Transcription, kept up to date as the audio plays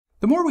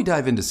The more we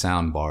dive into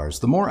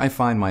soundbars, the more I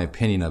find my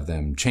opinion of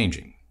them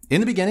changing.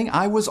 In the beginning,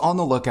 I was on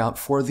the lookout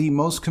for the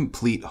most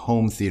complete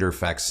home theater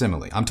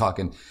facsimile. I'm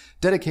talking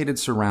dedicated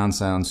surround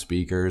sound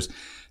speakers,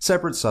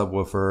 separate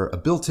subwoofer, a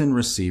built-in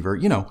receiver,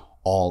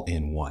 all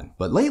in one.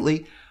 But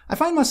lately, I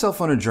find myself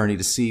on a journey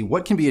to see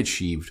what can be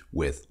achieved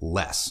with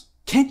less.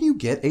 Can you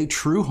get a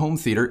true home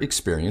theater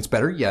experience,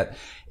 better yet,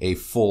 a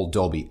full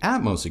Dolby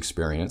Atmos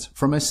experience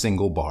from a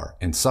single bar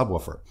and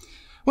subwoofer?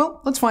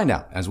 Well, let's find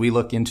out as we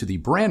look into the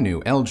brand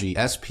new LG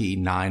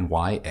SP9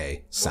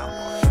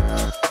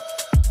 soundbar.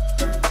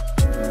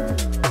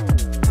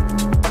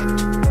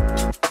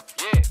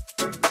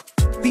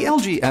 The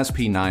LG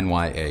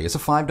SP9 is a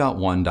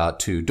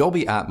 5.1.2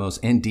 Dolby Atmos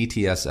and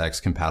DTS:X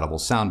compatible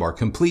soundbar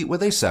complete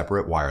with a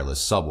separate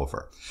wireless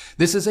subwoofer.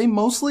 This is a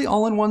mostly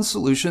all-in-one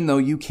solution, though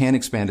you can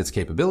expand its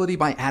capability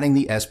by adding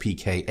the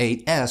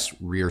SPK8S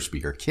rear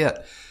speaker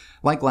kit.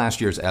 Like last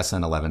year's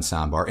SN11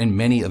 soundbar and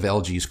many of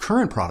LG's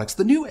current products,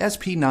 the new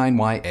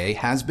SP9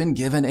 has been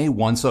given a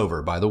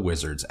once-over by the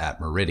wizards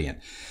at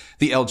Meridian.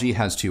 The LG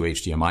has two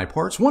HDMI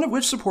ports, one of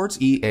which supports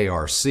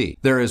eARC.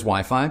 There is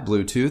Wi-Fi,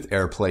 Bluetooth,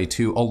 AirPlay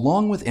 2,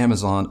 along with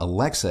Amazon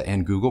Alexa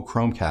and Google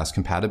Chromecast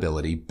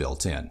compatibility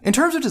built in. In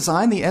terms of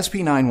design, the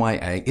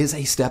SP9 is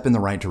a step in the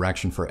right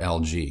direction for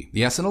LG.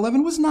 The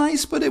SN11 was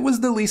nice, but it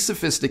was the least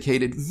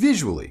sophisticated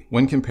visually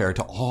when compared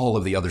to all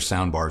of the other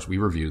soundbars we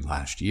reviewed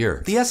last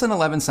year. The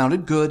SN11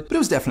 sounded good, but it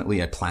was definitely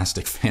a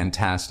plastic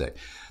fantastic.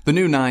 The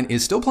new 9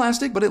 is still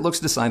plastic, but it looks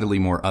decidedly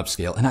more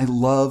upscale, and I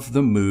love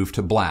the move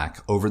to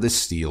black over the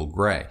steel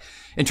gray.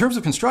 In terms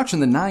of construction,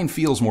 the 9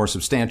 feels more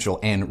substantial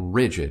and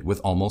rigid with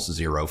almost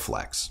zero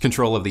flex.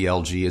 Control of the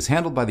LG is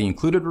handled by the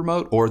included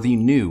remote or the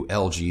new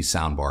LG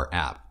Soundbar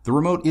app. The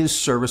remote is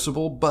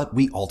serviceable, but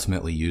we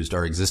ultimately used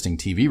our existing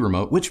TV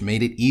remote, which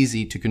made it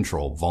easy to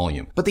control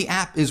volume. But the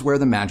app is where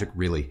the magic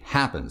really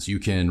happens. You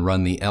can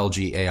run the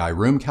LG AI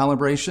room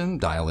calibration,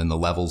 dial in the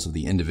levels of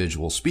the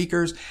individual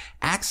speakers,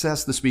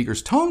 access the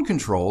speaker's tone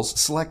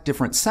controls, select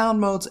different sound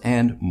modes,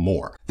 and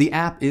more. The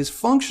app is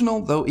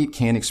functional, though it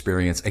can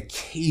experience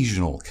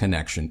occasional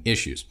connection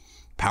issues.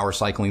 Power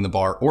cycling the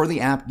bar or the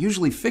app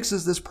usually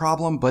fixes this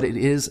problem, but it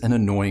is an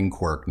annoying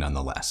quirk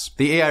nonetheless.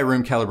 The AI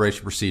room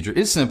calibration procedure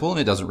is simple and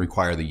it doesn't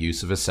require the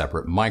use of a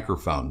separate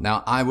microphone.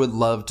 Now, I would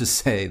love to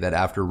say that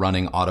after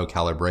running auto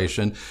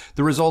calibration,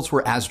 the results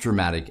were as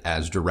dramatic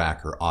as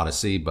Dirac or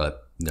Odyssey,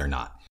 but they're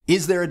not.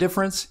 Is there a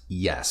difference?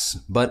 Yes,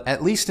 but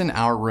at least in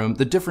our room,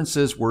 the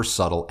differences were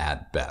subtle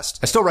at best.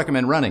 I still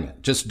recommend running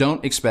it, just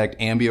don't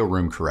expect ambient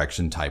room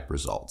correction type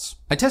results.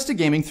 I tested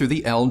gaming through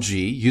the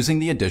LG using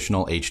the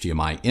additional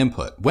HDMI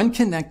input. When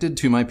connected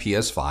to my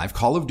PS5,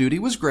 Call of Duty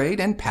was great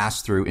and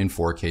passed through in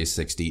 4K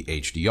 60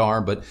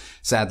 HDR, but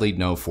sadly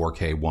no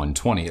 4K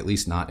 120, at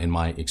least not in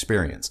my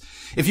experience.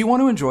 If you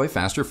want to enjoy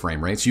faster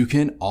frame rates, you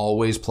can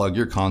always plug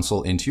your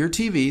console into your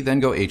TV, then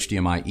go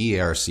HDMI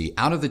eARC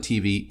out of the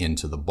TV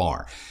into the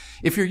bar.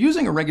 If you're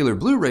using a regular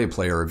Blu-ray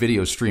player or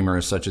video streamer,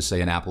 such as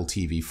say an Apple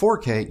TV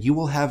 4K, you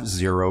will have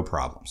zero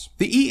problems.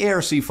 The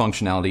eARC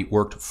functionality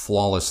worked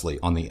flawlessly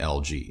on the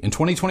LG. In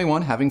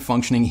 2021, having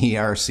functioning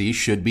eARC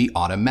should be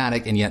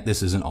automatic, and yet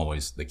this isn't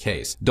always the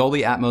case.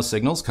 Dolby Atmos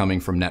signals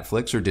coming from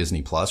Netflix or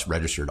Disney Plus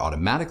registered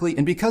automatically,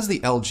 and because the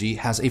LG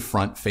has a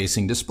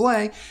front-facing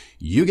display,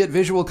 you get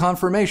visual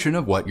confirmation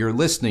of what you're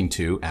listening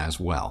to as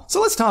well.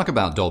 So let's talk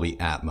about Dolby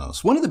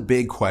Atmos. One of the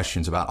big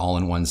questions about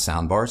all-in-one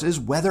soundbars is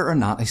whether or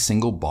not a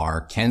single bar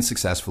can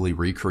successfully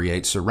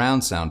recreate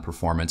surround sound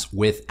performance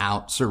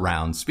without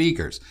surround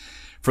speakers.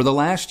 For the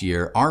last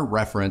year, our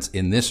reference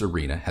in this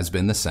arena has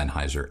been the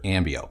Sennheiser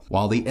Ambio.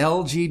 While the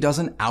LG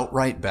doesn't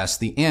outright best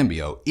the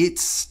Ambio,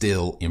 it's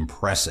still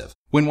impressive.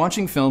 When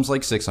watching films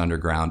like Six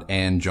Underground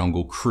and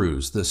Jungle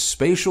Cruise, the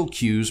spatial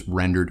cues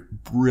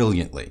rendered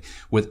brilliantly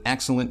with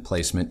excellent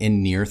placement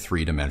in near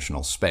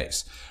three-dimensional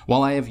space.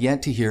 While I have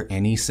yet to hear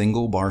any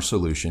single bar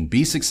solution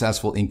be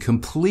successful in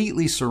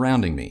completely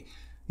surrounding me,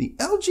 the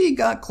LG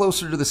got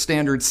closer to the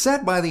standard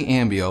set by the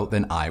Ambio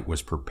than I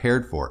was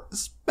prepared for,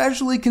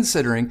 especially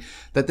considering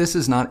that this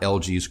is not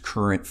LG's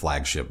current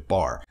flagship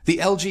bar. The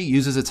LG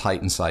uses its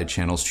heightened side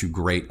channels to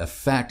great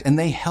effect, and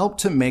they help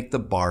to make the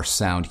bar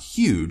sound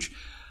huge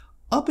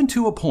up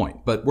until a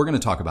point, but we're going to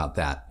talk about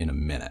that in a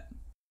minute.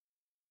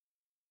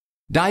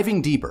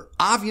 Diving deeper,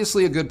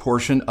 obviously a good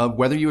portion of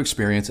whether you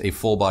experience a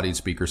full-bodied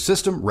speaker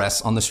system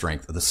rests on the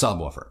strength of the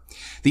subwoofer.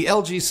 The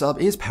LG sub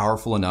is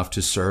powerful enough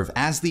to serve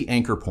as the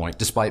anchor point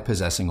despite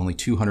possessing only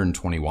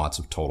 220 watts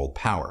of total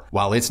power.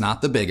 While it's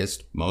not the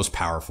biggest, most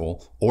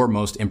powerful, or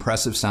most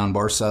impressive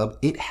soundbar sub,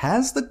 it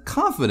has the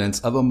confidence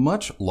of a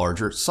much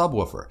larger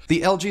subwoofer.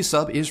 The LG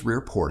sub is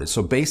rear-ported,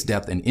 so bass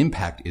depth and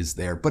impact is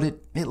there, but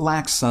it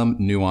lacks some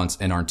nuance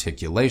and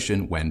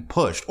articulation when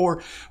pushed,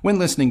 or when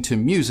listening to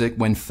music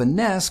when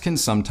finesse can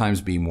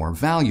sometimes be more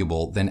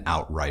valuable than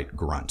outright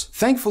grunt.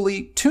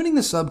 Thankfully, tuning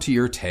the sub to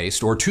your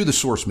taste or to the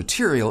source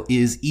material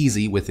is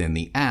easy within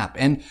the app,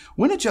 and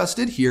when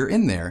adjusted here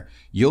and there,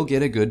 you'll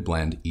get a good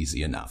blend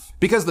easy enough.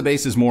 Because the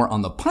bass is more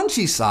on the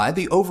punchy side,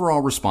 the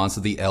overall response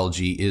of the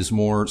LG is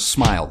more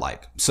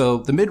smile-like. So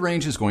the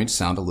mid-range is going to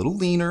sound a little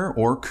leaner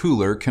or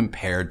cooler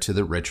compared to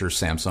the richer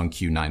Samsung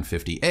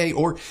Q950A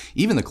or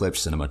even the Klipsch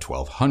Cinema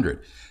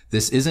 1200.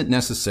 This isn't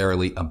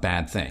necessarily a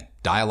bad thing.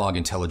 Dialogue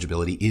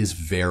intelligibility is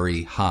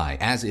very high,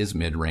 as is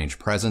mid-range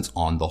presence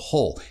on the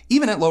whole,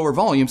 even at lower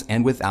volumes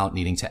and without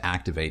needing to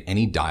activate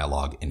any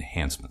dialogue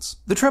enhancements.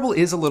 The treble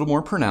is a little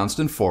more pronounced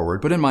and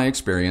forward, but in my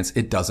experience,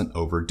 it doesn't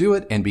overdo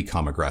it and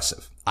become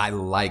aggressive. I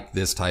like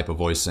this type of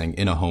voicing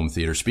in a home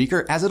theater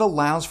speaker as it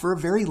allows for a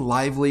very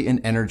lively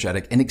and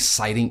energetic and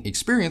exciting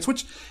experience,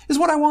 which is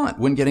what I want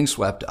when getting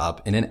swept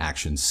up in an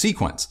action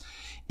sequence.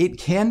 It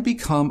can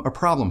become a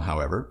problem,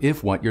 however,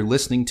 if what you're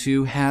listening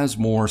to has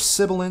more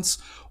sibilance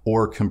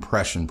or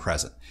compression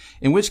present,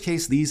 in which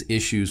case these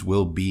issues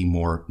will be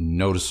more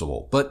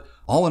noticeable. But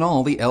all in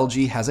all, the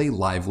LG has a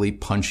lively,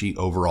 punchy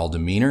overall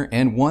demeanor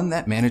and one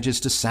that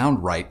manages to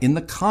sound right in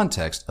the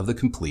context of the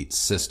complete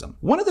system.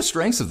 One of the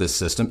strengths of this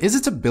system is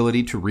its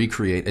ability to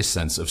recreate a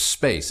sense of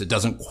space. It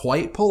doesn't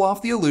quite pull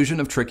off the illusion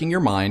of tricking your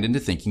mind into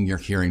thinking you're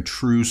hearing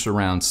true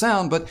surround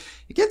sound, but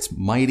it gets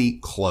mighty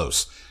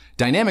close.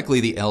 Dynamically,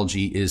 the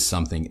LG is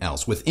something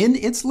else. Within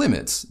its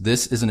limits,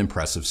 this is an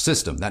impressive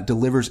system that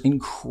delivers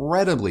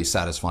incredibly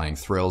satisfying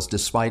thrills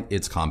despite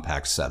its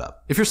compact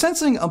setup. If you're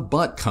sensing a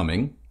but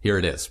coming, here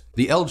it is.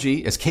 The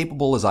LG, as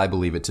capable as I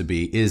believe it to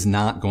be, is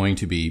not going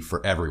to be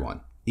for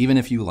everyone, even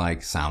if you like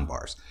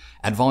soundbars.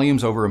 At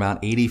volumes over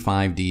about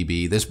 85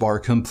 dB, this bar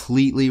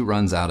completely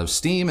runs out of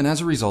steam and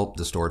as a result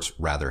distorts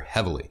rather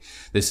heavily.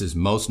 This is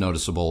most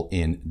noticeable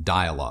in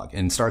dialogue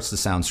and starts to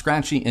sound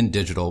scratchy and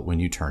digital when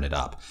you turn it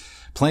up.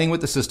 Playing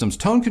with the system's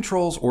tone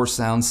controls or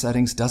sound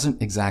settings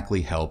doesn't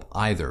exactly help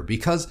either,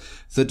 because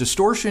the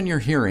distortion you're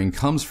hearing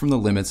comes from the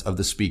limits of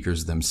the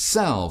speakers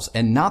themselves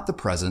and not the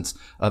presence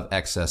of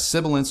excess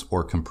sibilance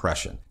or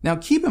compression. Now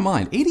keep in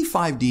mind,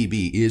 85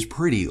 dB is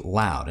pretty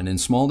loud, and in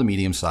small to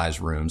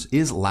medium-sized rooms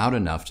is loud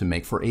enough to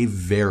make for a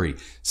very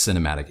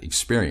cinematic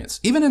experience.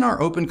 Even in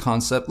our open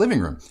concept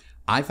living room,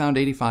 I found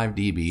 85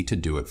 dB to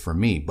do it for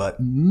me, but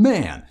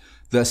man,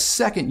 the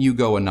second you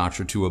go a notch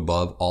or two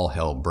above, all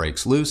hell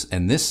breaks loose,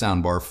 and this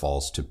soundbar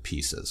falls to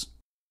pieces.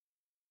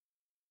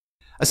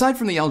 Aside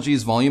from the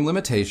LG's volume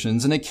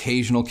limitations and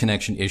occasional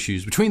connection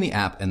issues between the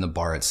app and the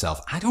bar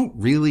itself, I don't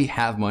really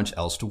have much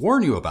else to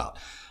warn you about.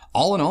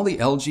 All in all, the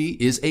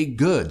LG is a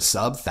good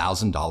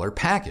sub-$1,000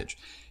 package.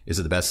 Is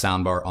it the best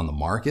soundbar on the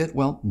market?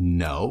 Well,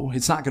 no.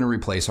 It's not going to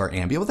replace our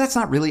Ambio, but that's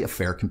not really a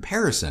fair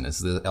comparison, as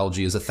the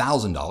LG is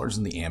 $1,000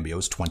 and the Ambio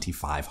is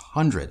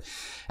 $2,500.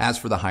 As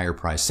for the higher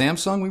priced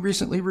Samsung we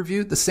recently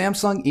reviewed, the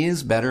Samsung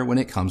is better when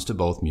it comes to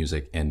both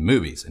music and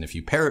movies. And if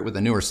you pair it with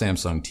a newer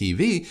Samsung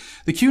TV,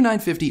 the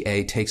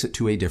Q950A takes it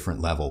to a different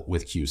level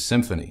with Q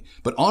Symphony.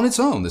 But on its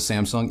own, the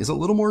Samsung is a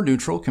little more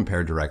neutral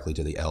compared directly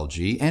to the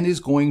LG and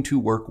is going to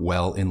work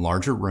well in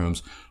larger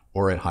rooms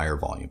or at higher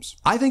volumes.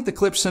 I think the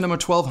Klipsch Cinema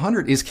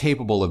 1200 is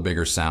capable of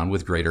bigger sound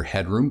with greater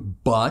headroom,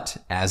 but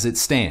as it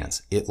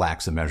stands, it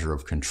lacks a measure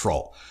of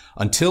control.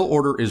 Until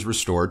order is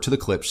restored to the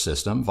Klipsch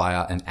system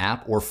via an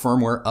app or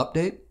firmware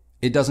update,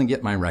 it doesn't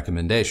get my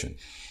recommendation.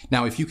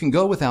 Now, if you can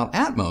go without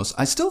Atmos,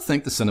 I still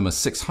think the Cinema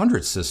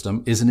 600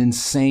 system is an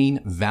insane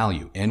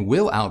value and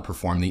will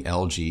outperform the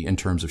LG in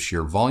terms of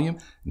sheer volume,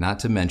 not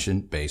to mention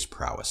bass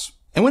prowess.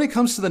 And when it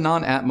comes to the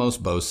non-Atmos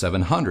Bose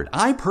 700,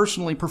 I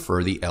personally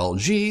prefer the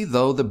LG,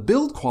 though the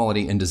build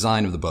quality and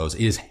design of the Bose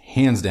is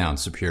hands down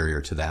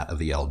superior to that of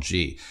the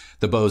LG.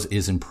 The Bose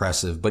is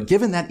impressive, but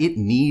given that it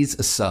needs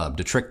a sub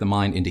to trick the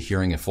mind into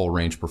hearing a full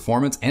range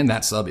performance, and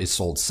that sub is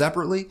sold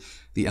separately,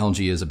 the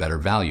LG is a better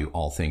value,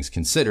 all things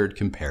considered,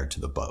 compared to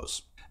the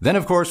Bose. Then,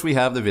 of course, we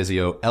have the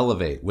Vizio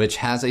Elevate, which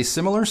has a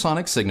similar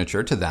sonic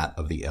signature to that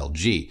of the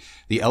LG.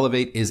 The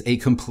Elevate is a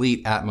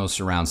complete Atmos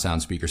surround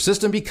sound speaker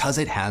system because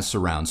it has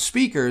surround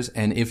speakers,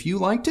 and if you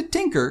like to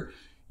tinker,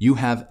 you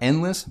have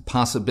endless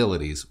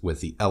possibilities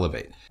with the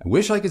Elevate. I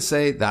wish I could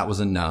say that was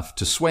enough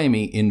to sway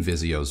me in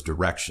Vizio's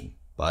direction,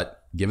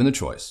 but given the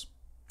choice,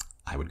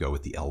 I would go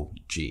with the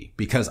LG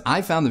because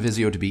I found the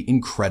Vizio to be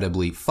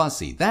incredibly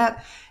fussy.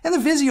 That and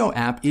the Vizio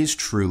app is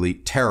truly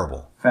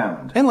terrible.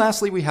 Found. And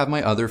lastly, we have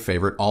my other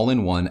favorite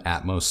all-in-one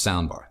Atmos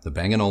soundbar, the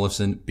Bang &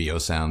 Olufsen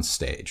BioSound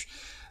Stage.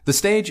 The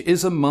Stage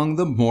is among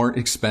the more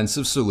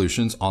expensive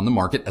solutions on the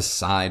market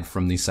aside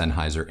from the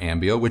Sennheiser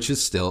Ambio, which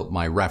is still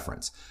my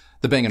reference.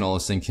 The Bang &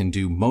 Olufsen can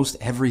do most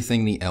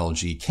everything the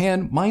LG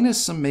can,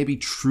 minus some maybe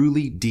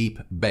truly deep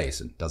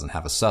bass. It doesn't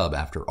have a sub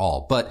after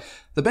all, but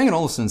the Bang &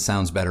 Olufsen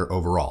sounds better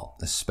overall,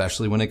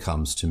 especially when it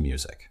comes to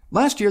music.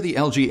 Last year, the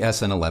LG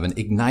SN11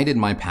 ignited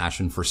my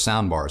passion for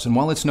soundbars, and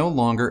while it's no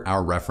longer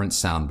our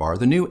reference soundbar,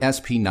 the new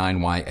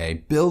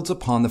SP9YA builds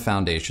upon the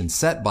foundation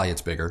set by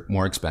its bigger,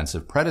 more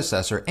expensive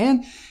predecessor,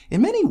 and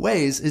in many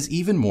ways is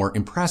even more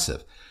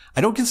impressive.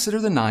 I don't consider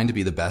the 9 to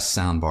be the best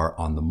soundbar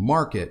on the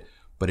market,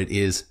 but it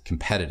is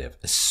competitive,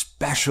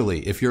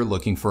 especially if you're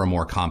looking for a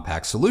more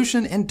compact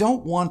solution and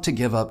don't want to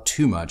give up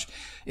too much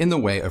in the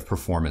way of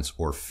performance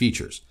or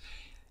features.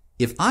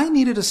 If I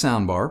needed a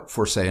soundbar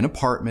for, say, an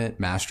apartment,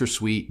 master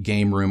suite,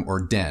 game room,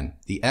 or den,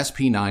 the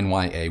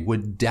SP9YA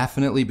would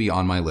definitely be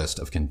on my list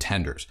of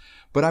contenders.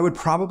 But I would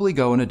probably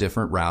go in a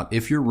different route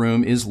if your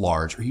room is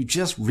large or you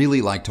just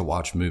really like to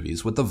watch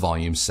movies with the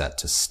volume set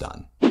to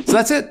stun. So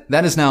that's it.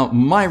 That is now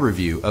my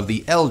review of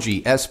the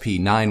LG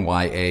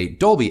SP9YA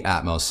Dolby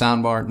Atmos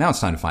soundbar. Now it's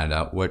time to find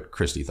out what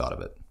Christy thought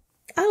of it.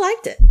 I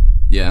liked it.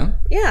 Yeah?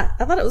 Yeah,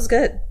 I thought it was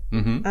good.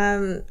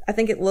 Mm-hmm. I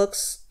think it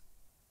looks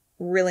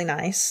really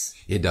nice.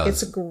 It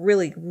does. It's a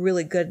really,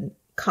 really good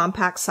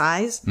compact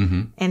size,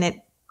 and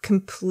it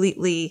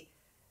completely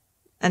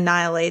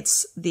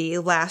annihilates the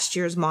last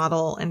year's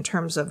model in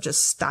terms of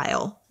just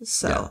style.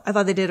 So yeah. I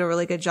thought they did a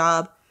really good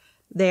job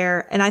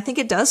there, and I think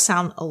it does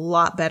sound a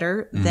lot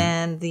better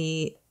than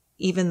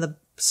even the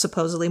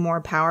supposedly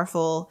more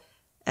powerful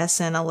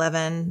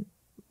SN11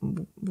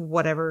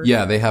 whatever.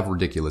 Yeah, they have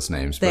ridiculous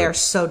names. They are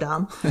so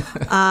dumb.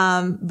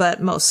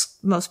 But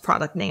most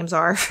product names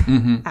are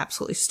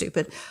absolutely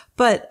stupid.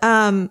 But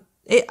I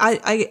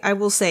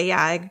will say,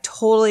 yeah, I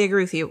totally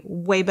agree with you.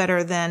 Way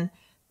better than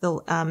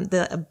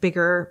the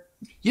bigger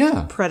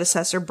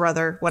predecessor,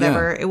 brother,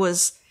 whatever. It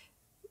was,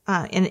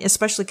 and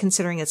especially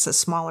considering it's a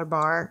smaller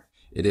bar.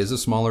 It is a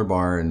smaller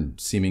bar and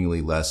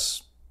seemingly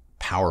less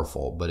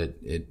powerful, but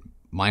it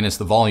minus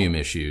the volume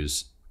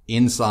issues.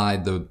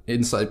 Inside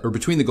or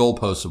between the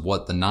goalposts of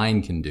what the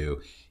 9 can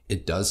do,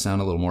 it does sound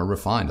a little more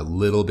refined, a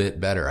little bit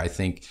better. I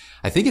think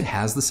it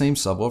has the same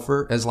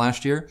subwoofer as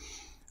last year.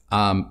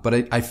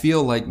 But I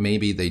feel like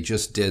maybe they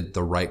just did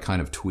the right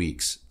kind of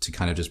tweaks to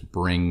kind of just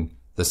bring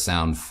the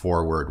sound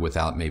forward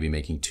without maybe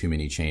making too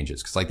many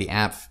changes. Cause like the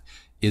app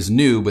is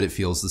new, but it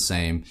feels the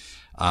same.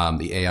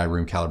 The AI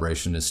room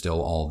calibration is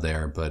still all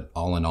there, but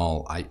all in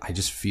all, I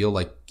just feel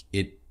like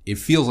it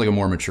feels like a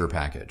more mature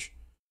package.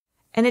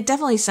 And it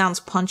definitely sounds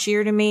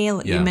punchier to me.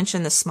 You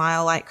mentioned the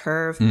smile light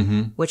curve,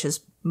 which is,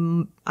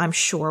 I'm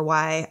sure,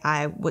 why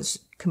I was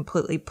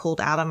completely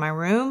pulled out of my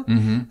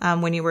room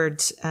when you were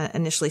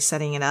initially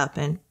setting it up.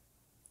 And,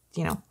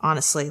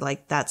 honestly,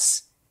 like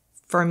that's,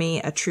 for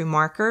me, a true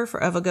marker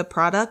of a good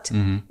product.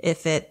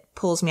 If it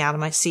pulls me out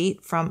of my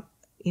seat from,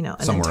 an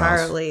somewhere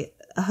entirely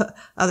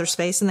other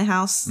space in the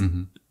house,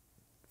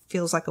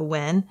 feels like a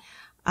win.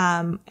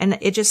 And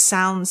it just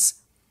sounds...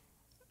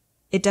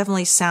 It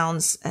definitely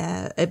sounds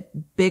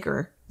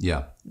bigger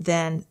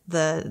than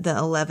the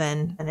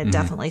 11, and it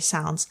definitely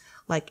sounds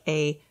like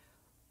a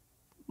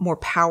more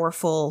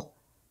powerful,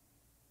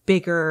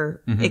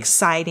 bigger,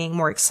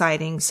 more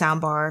exciting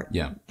soundbar.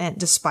 Yeah, and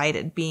despite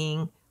it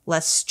being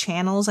less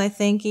channels, I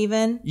think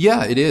even.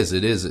 Yeah, it is.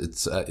 It is.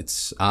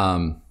 It's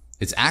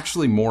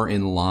actually more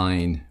in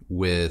line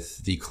with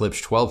the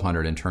Klipsch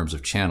 1200 in terms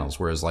of channels,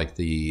 whereas like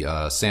the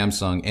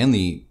Samsung and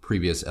the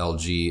previous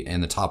LG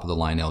and the top of the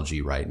line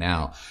LG right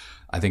now,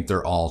 I think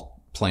they're all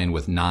playing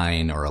with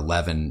 9 or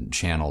 11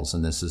 channels,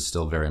 and this is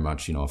still very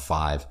much, a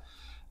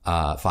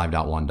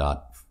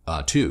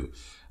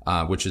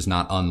 5.1.2, which is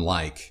not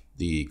unlike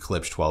the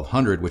Klipsch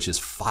 1200, which is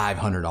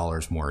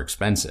 $500 more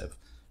expensive.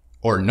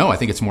 Or no, I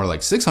think it's more like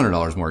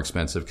 $600 more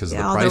expensive because of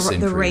the price increase.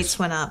 The rates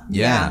went up.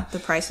 Yeah, the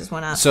prices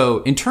went up.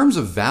 So in terms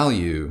of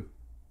value,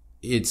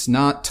 it's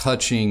not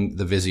touching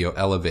the Vizio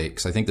Elevate,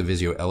 because I think the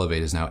Vizio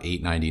Elevate is now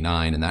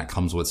 $899, and that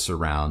comes with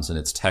surrounds, and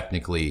it's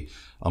technically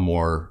a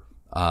more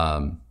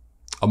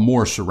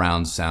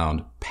surround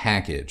sound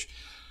package.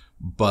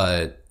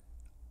 But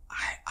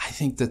I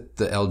think that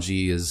the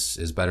LG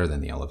is better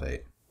than the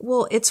Elevate.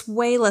 Well, it's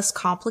way less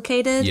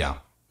complicated. Yeah.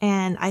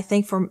 And I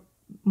think for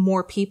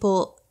more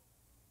people,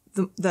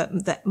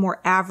 the more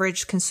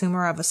average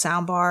consumer of a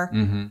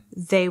soundbar,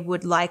 they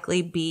would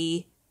likely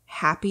be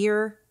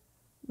happier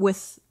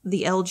with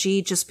the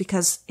LG just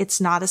because it's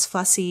not as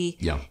fussy.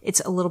 Yeah. It's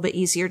a little bit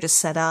easier to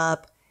set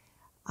up.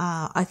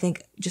 I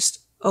think just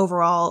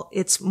overall,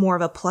 it's more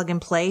of a plug and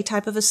play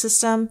type of a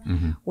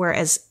system,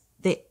 whereas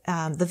the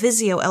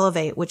Vizio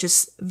Elevate, which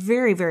is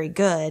very, very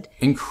good,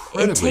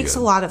 incredibly it takes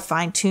good. A lot of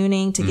fine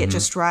tuning to get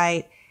just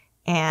right,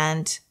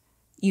 and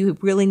you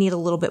really need a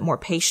little bit more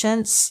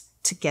patience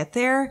to get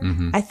there.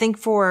 I think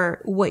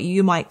for what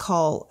you might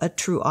call a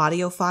true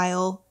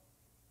audiophile,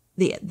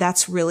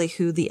 that's really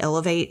who the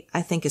Elevate,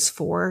 I think, is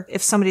for.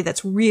 If somebody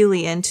that's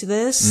really into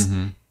this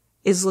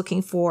is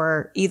looking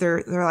for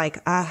either, they're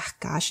like,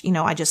 gosh,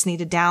 I just need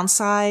to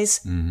downsize.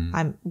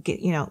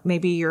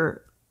 Maybe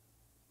you're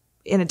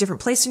in a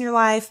different place in your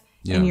life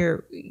and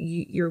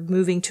you're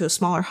moving to a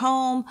smaller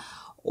home,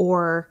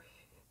 or,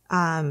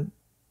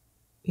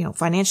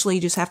 financially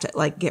you just have to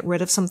like get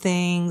rid of some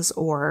things,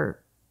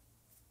 or,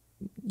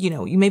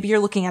 maybe you're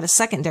looking at a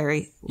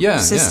secondary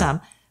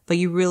system, but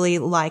you really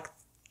like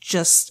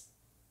just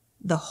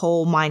the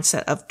whole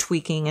mindset of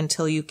tweaking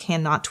until you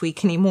cannot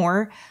tweak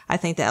anymore. I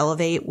think the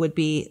Elevate would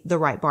be the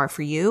right bar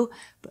for you.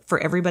 But for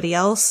everybody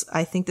else,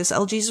 I think this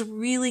LG is a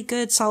really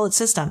good, solid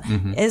system.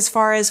 As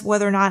far as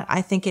whether or not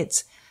I think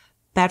it's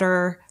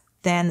better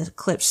than the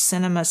Klipsch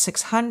Cinema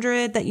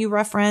 600 that you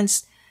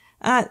referenced,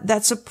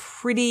 That's a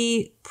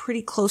pretty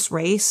close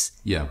race.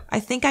 Yeah. I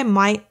think I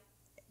might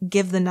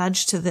give the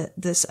nudge to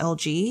this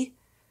LG.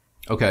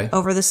 Okay.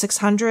 Over the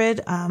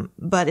 600.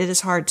 But it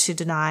is hard to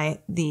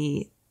deny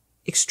the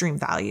extreme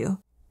value.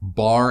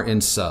 Bar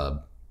and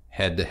sub,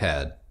 head to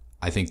head,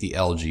 I think the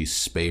LG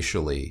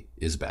spatially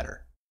is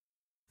better.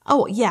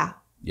 Oh, yeah.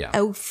 Yeah.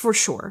 Oh, for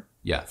sure.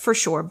 Yeah. For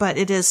sure. But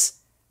it is,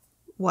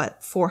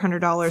 what,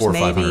 $400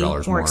 maybe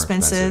 $500 more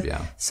expensive.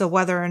 Yeah. So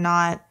whether or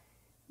not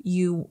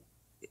you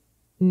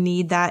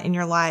need that in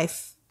your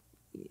life,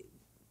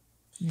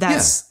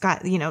 that's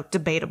got,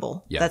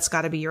 debatable. Yeah. That's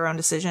got to be your own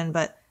decision.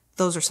 But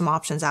those are some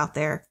options out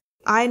there.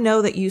 I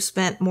know that you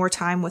spent more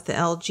time with the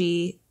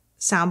LG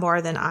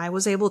soundbar than I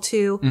was able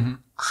to. Mm-hmm.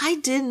 I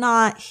did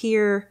not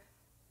hear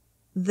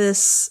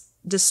this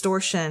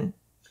distortion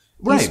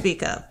you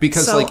speak of.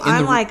 Because so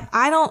I'm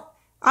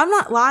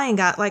not lying,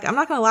 guys. Like, I'm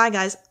not going to lie,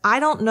 guys. I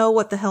don't know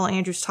what the hell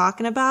Andrew's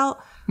talking about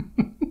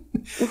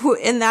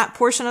in that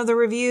portion of the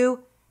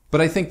review. But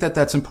I think that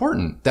that's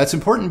important. That's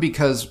important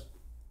because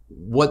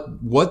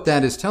what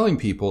that is telling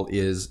people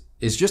is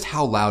just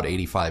how loud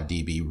 85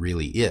 dB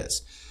really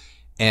is.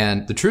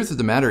 And the truth of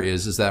the matter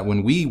is that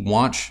when we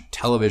watch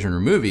television or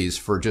movies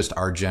for just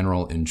our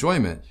general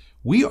enjoyment,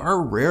 we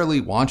are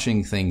rarely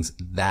watching things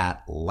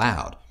that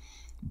loud.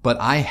 But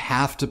I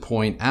have to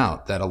point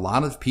out that a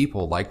lot of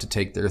people like to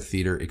take their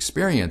theater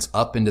experience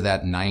up into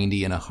that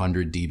 90 and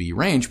 100 dB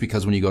range,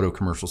 because when you go to a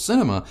commercial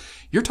cinema,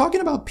 you're talking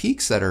about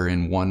peaks that are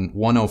in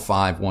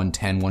 105,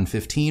 110,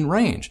 115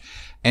 range.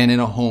 And in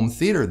a home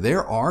theater,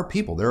 there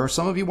are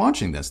some of you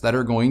watching this that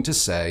are going to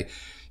say,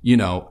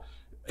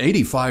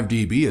 85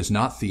 dB is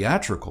not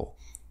theatrical.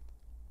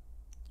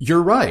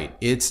 You're right.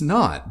 It's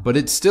not, but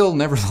it's still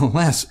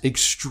nevertheless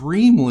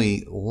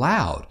extremely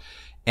loud.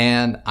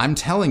 And I'm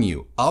telling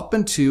you, up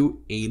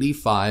into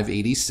 85,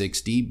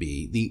 86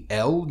 dB, the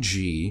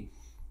LG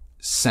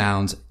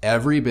sounds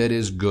every bit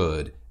as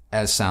good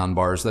as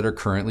soundbars that are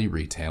currently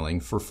retailing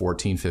for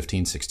 $1,400,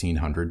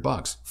 $1,500,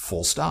 $1,600.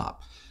 Full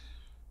stop.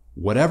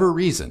 Whatever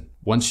reason,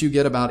 once you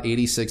get about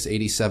 86,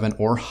 87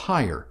 or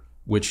higher,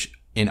 which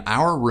in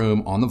our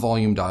room on the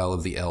volume dial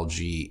of the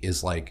LG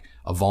is like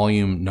a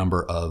volume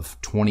number of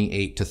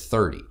 28 to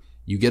 30.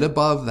 You get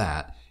above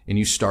that and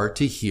you start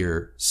to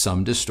hear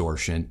some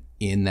distortion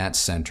in that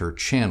center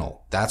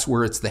channel. That's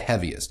where it's the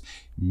heaviest.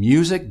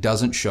 Music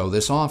doesn't show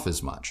this off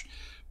as much,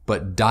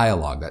 but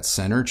dialogue, that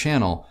center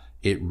channel,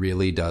 it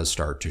really does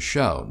start to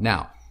show.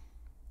 Now,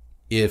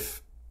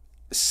 if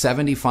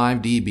 75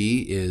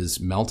 dB is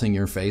melting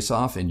your face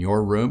off in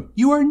your room,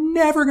 you are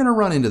never going to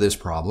run into this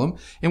problem,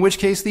 in which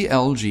case the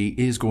LG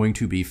is going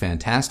to be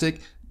fantastic.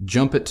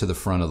 Jump it to the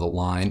front of the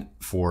line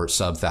for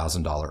sub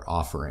 $1,000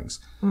 offerings.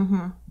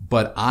 Mm-hmm.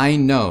 But I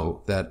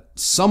know that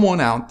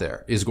someone out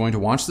there is going to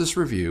watch this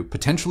review,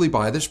 potentially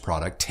buy this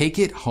product, take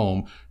it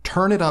home,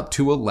 turn it up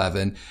to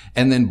 11,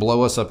 and then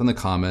blow us up in the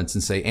comments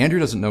and say, Andrew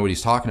doesn't know what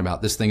he's talking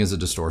about. This thing is a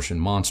distortion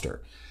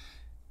monster.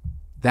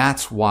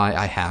 That's why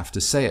I have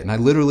to say it. And I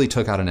literally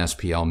took out an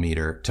SPL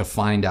meter to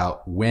find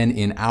out when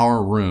in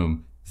our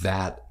room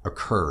that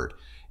occurred.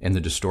 And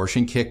the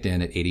distortion kicked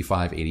in at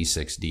 85,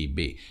 86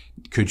 dB.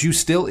 Could you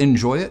still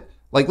enjoy it?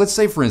 Like, let's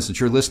say, for instance,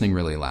 you're listening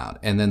really loud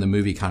and then the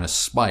movie kind of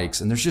spikes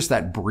and there's just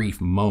that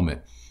brief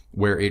moment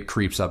where it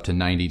creeps up to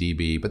 90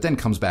 dB, but then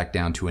comes back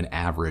down to an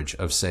average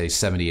of, say,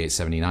 78,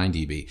 79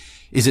 dB.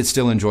 Is it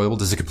still enjoyable?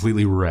 Does it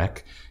completely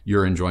wreck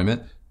your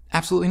enjoyment?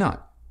 Absolutely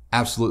not.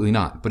 Absolutely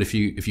not. But if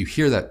you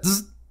hear that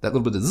zzz, that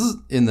little bit of zzz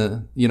in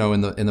the,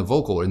 in the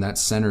vocal or in that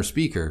center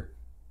speaker,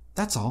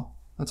 that's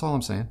all. That's all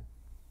I'm saying.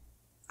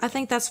 I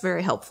think that's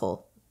very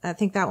helpful. I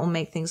think that will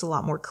make things a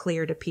lot more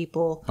clear to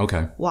people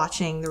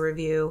watching the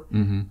review.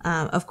 Mm-hmm.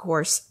 Of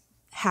course,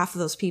 half of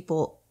those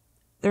people,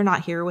 they're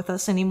not here with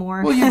us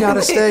anymore. Well, you got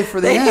to stay for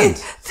the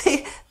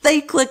end.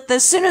 They clicked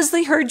as soon as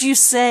they heard you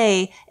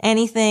say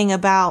anything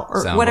about,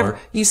 or Soundbar. Whatever,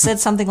 you said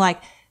something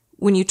like,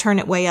 when you turn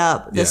it way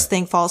up, this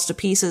thing falls to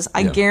pieces.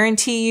 I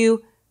guarantee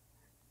you,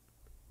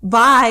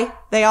 bye.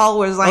 They all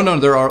was like, oh no,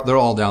 they're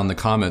all down in the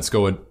comments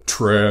going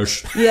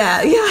trash.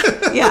 Yeah.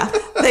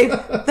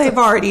 They've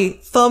already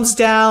thumbs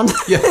down.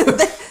 Yeah.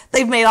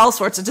 They've made all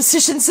sorts of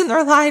decisions in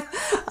their life.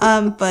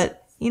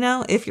 But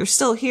if you're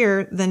still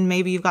here, then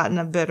maybe you've gotten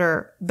a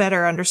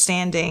better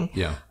understanding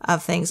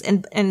of things.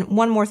 And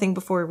one more thing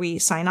before we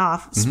sign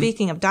off. Mm-hmm.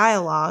 Speaking of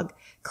dialogue,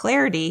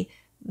 clarity,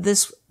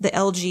 this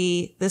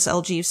LG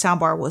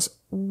soundbar was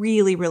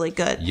really, really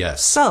good.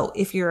 Yes. So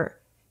if you're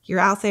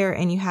out there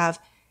and you have,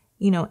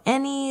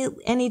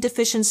 any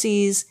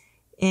deficiencies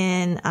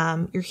in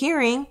your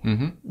hearing,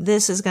 mm-hmm.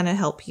 this is going to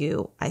help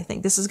you. I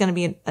think this is going to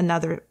be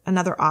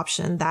another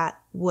option that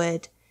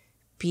would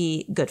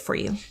be good for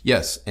you.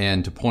 Yes.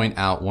 And to point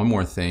out one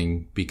more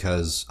thing,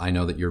 because I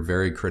know that you're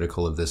very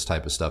critical of this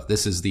type of stuff.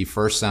 This is the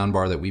first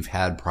soundbar that we've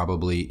had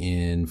probably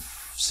in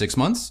 6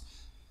 months,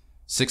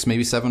 6,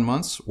 maybe 7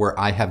 months, where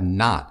I have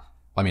not,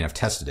 I've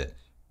tested it,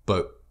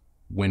 but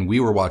when we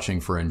were watching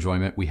for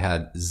enjoyment, we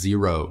had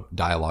 0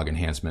 dialogue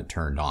enhancement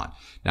turned on.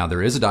 Now,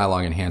 there is a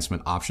dialogue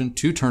enhancement option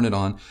to turn it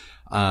on.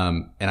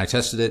 And I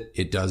tested it.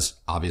 It does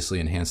obviously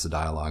enhance the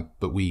dialogue,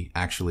 but we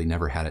actually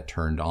never had it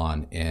turned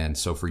on. And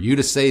so for you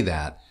to say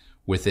that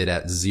with it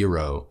at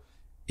 0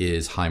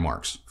 is high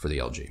marks for the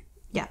LG.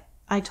 Yeah,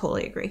 I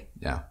totally agree.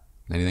 Yeah.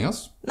 Anything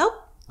else? Nope.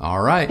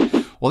 All right.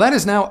 Well, that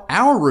is now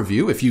our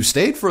review. If you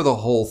stayed for the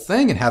whole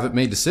thing and haven't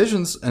made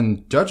decisions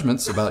and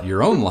judgments about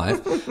your own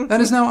life,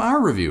 that is now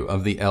our review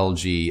of the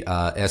LG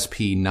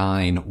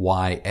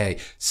SP9YA.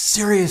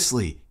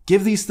 Seriously,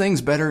 give these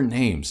things better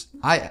names.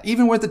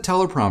 Even with the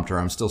teleprompter,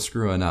 I'm still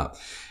screwing up.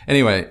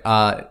 Anyway,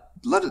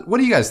 what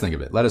do you guys think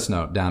of it? Let us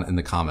know down in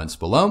the comments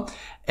below.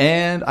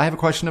 And I have a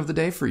question of the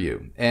day for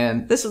you.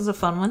 And this is a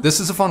fun one.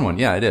 This is a fun one.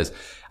 Yeah, it is.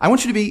 I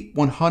want you to be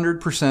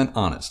 100%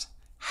 honest.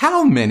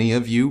 How many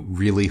of you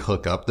really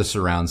hook up the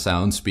surround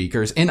sound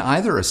speakers in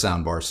either a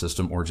soundbar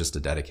system or just a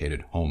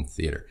dedicated home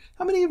theater?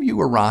 How many of you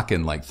are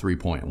rocking like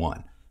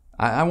 3.1?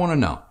 I want to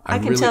know. I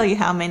can tell you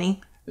how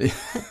many.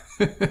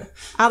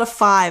 Out of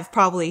 5,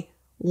 probably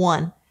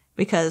 1,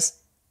 because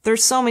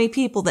there's so many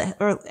people that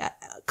are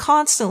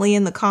constantly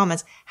in the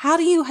comments. How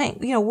do you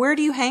hang, where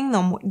do you hang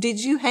them? Did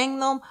you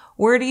hang them?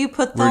 Where do you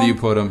put them? Where do you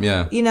put them?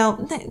 Yeah.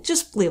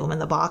 Just leave them in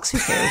the box. Who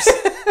cares?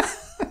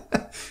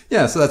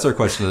 Yeah, so that's our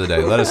question of the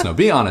day. Let us know.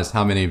 Be honest,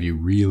 how many of you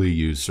really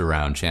use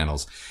surround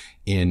channels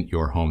in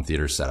your home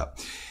theater setup?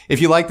 If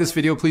you like this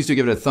video, please do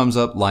give it a thumbs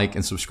up, like,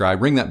 and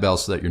subscribe. Ring that bell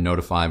so that you're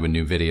notified when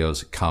new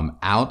videos come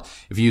out.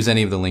 If you use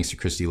any of the links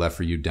that Christy left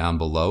for you down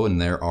below, and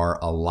there are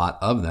a lot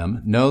of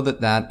them, know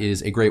that that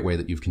is a great way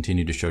that you've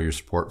continued to show your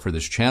support for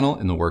this channel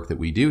and the work that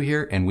we do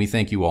here, and we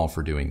thank you all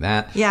for doing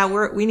that.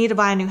 Yeah, we need to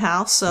buy a new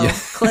house, so yeah.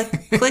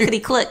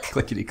 Clickety-click.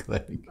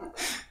 Clickety-click.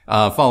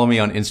 Follow me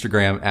on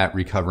Instagram at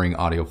Recovering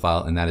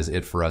Audiophile, and that is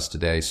it for us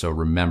today. So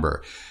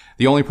remember,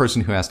 the only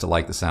person who has to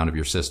like the sound of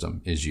your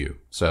system is you.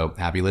 So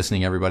happy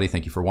listening, everybody.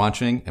 Thank you for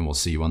watching, and we'll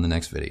see you on the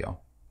next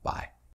video. Bye.